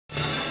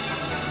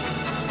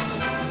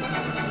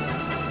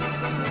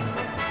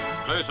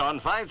Close on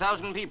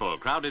 5,000 people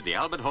crowded the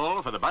Albert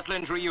Hall for the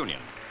Butlins reunion.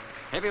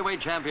 Heavyweight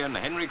champion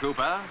Henry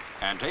Cooper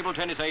and table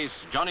tennis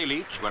ace Johnny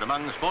Leach were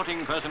among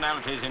sporting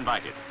personalities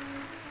invited.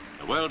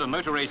 The world of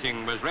motor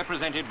racing was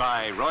represented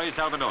by Roy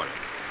Salvadori.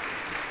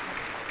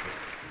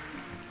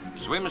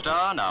 Swim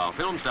star, now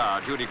film star,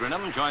 Judy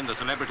Grinham joined the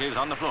celebrities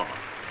on the floor.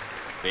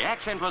 The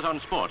accent was on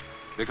sport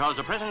because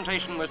a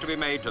presentation was to be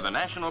made to the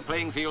National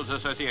Playing Fields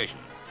Association.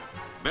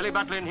 Billy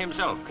Butlin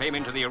himself came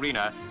into the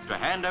arena to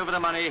hand over the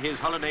money his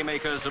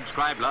holidaymakers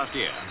subscribed last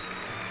year.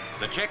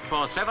 The cheque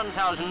for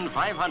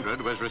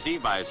 $7,500 was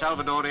received by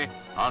Salvadori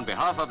on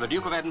behalf of the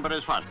Duke of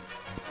Edinburgh's fund.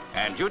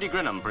 And Judy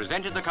Grinham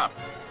presented the cup,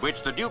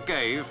 which the Duke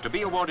gave to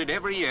be awarded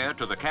every year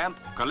to the camp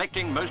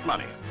collecting most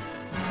money.